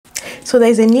So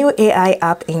there's a new AI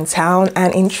app in town,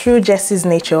 and in true Jesse's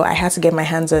nature, I had to get my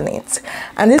hands on it.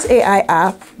 And this AI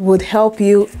app would help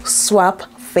you swap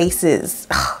faces.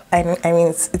 I mean,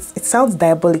 it sounds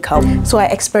diabolical. So I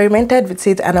experimented with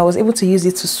it, and I was able to use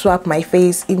it to swap my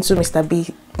face into Mr.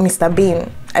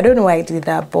 Bean. I don't know why I did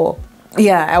that, but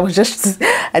yeah, I just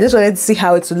wanted to see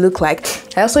how it would look like.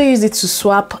 I also used it to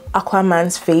swap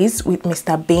Aquaman's face with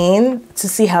Mr. Bean to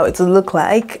see how it would look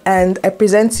like, and I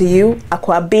present to you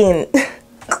Aqua Bean.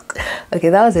 Okay,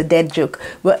 that was a dead joke.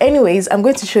 But anyways, I'm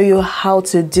going to show you how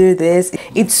to do this.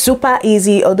 It's super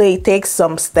easy, although it takes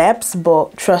some steps,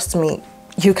 but trust me,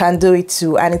 you can do it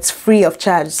too, and it's free of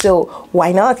charge, so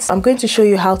why not? I'm going to show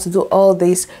you how to do all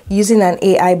this using an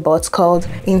AI bot called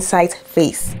Insight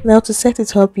Face. Now, to set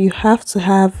it up, you have to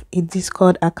have a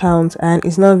Discord account, and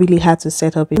it's not really hard to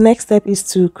set up. The next step is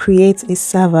to create a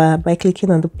server by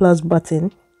clicking on the plus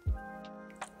button,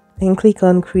 then click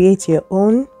on create your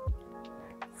own.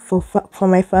 For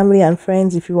my family and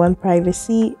friends, if you want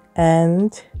privacy,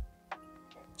 and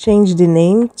change the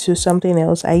name to something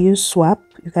else. I use swap.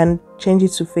 You can change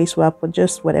it to face swap or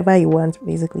just whatever you want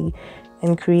basically,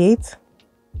 and create.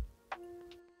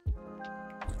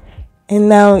 And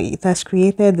now it has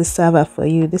created the server for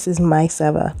you. This is my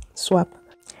server, swap.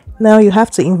 Now you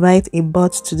have to invite a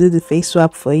bot to do the face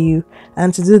swap for you,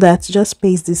 and to do that, just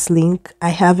paste this link I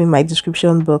have in my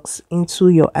description box into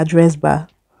your address bar.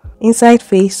 Insight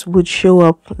Face would show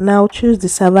up. Now choose the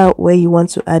server where you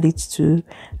want to add it to.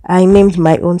 I named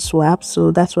my own swap, so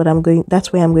that's where I'm going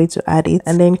to add it,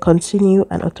 and then continue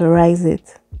and authorize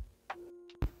it.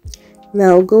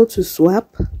 Now go to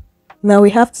swap. Now we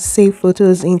have to save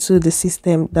photos into the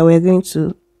system that we're going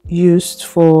to use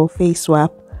for face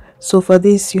swap. So for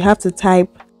this, you have to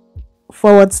type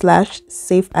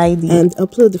 /save ID and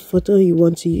upload the photo you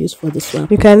want to use for the swap.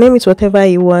 You can name it whatever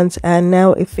you want, and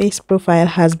now a face profile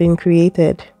has been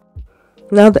created.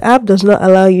 Now the app does not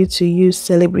allow you to use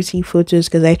celebrity photos,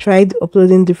 because I tried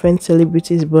uploading different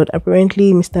celebrities, but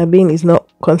apparently Mr. Bean is not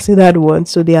considered one,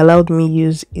 so they allowed me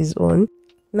use his own.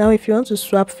 Now if you want to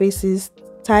swap faces,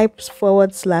 type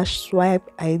 /swipe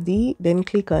ID, then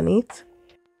click on it.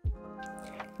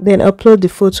 Then upload the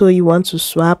photo you want to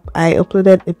swap. I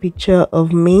uploaded a picture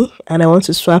of me, and I want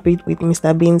to swap it with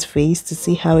Mr. Bean's face to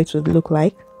see how it would look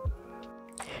like.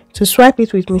 To swipe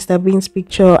it with Mr. Bean's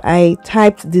picture, I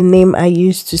typed the name I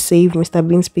used to save Mr.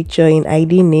 Bean's picture in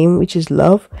ID name, which is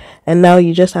Love. And now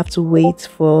you just have to wait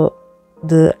for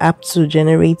the app to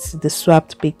generate the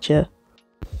swapped picture.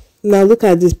 Now look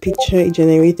at this picture it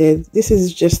generated. This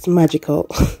is just magical.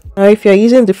 Now if you're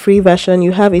using the free version,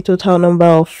 you have a total number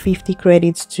of 50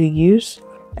 credits to use,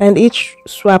 and each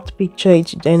swapped picture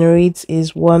it generates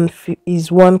is one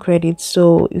credit,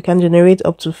 so you can generate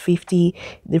up to 50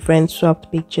 different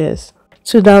swapped pictures.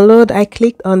 To download, I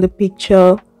clicked on the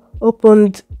picture,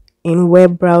 opened in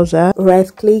web browser,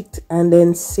 right clicked, and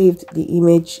then saved the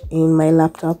image in my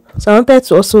laptop. So I wanted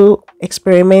to also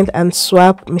experiment and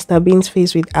swap Mr. Bean's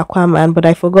face with Aquaman, but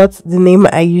I forgot the name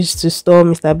I used to store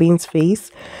Mr. Bean's face,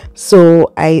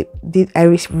 so I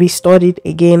restored it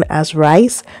again as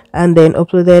Rice, and then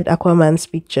uploaded Aquaman's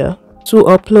picture. To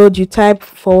upload, you type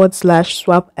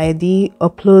 /swap ID,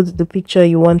 upload the picture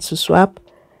you want to swap,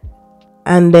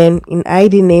 and then in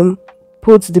ID name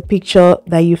put the picture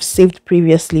that you've saved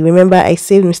previously. Remember, I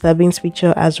saved Mr. Bean's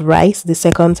picture as Rice the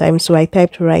second time, so I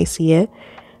typed Rice here,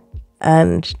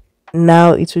 and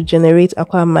now it will generate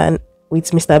Aquaman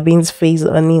with Mr. Bean's face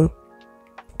on him.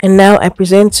 And now I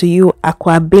present to you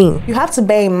Aqua Bean. You have to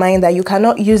bear in mind that you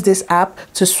cannot use this app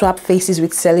to swap faces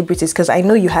with celebrities, because I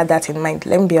know you had that in mind.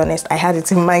 Let me be honest, I had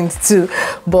it in mind too.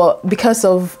 But because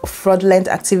of fraudulent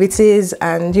activities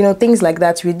and things like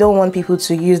that, we don't want people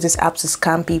to use this app to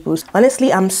scam people.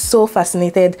 Honestly, I'm so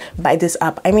fascinated by this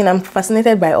app. I mean, I'm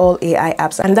fascinated by all AI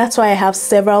apps, and that's why I have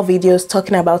several videos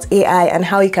talking about AI and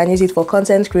how you can use it for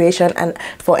content creation and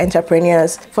for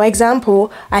entrepreneurs. For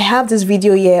example, I have this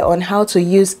video here on how to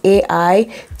use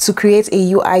AI to create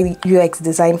a UI UX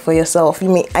design for yourself. You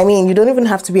don't even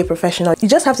have to be a professional. You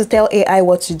just have to tell AI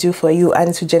what to do for you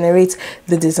and to generate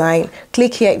the design.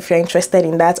 Click here if you're interested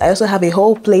in that. I also have a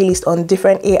whole playlist on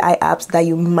different AI apps that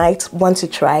you might want to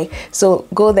try. So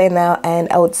go there now, and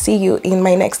I would see you in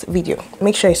my next video.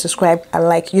 Make sure you subscribe and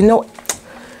like.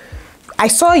 I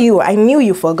saw you, I knew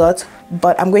you forgot,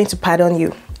 but I'm going to pardon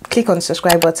you. Click on the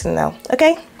subscribe button now.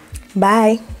 Okay,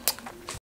 bye.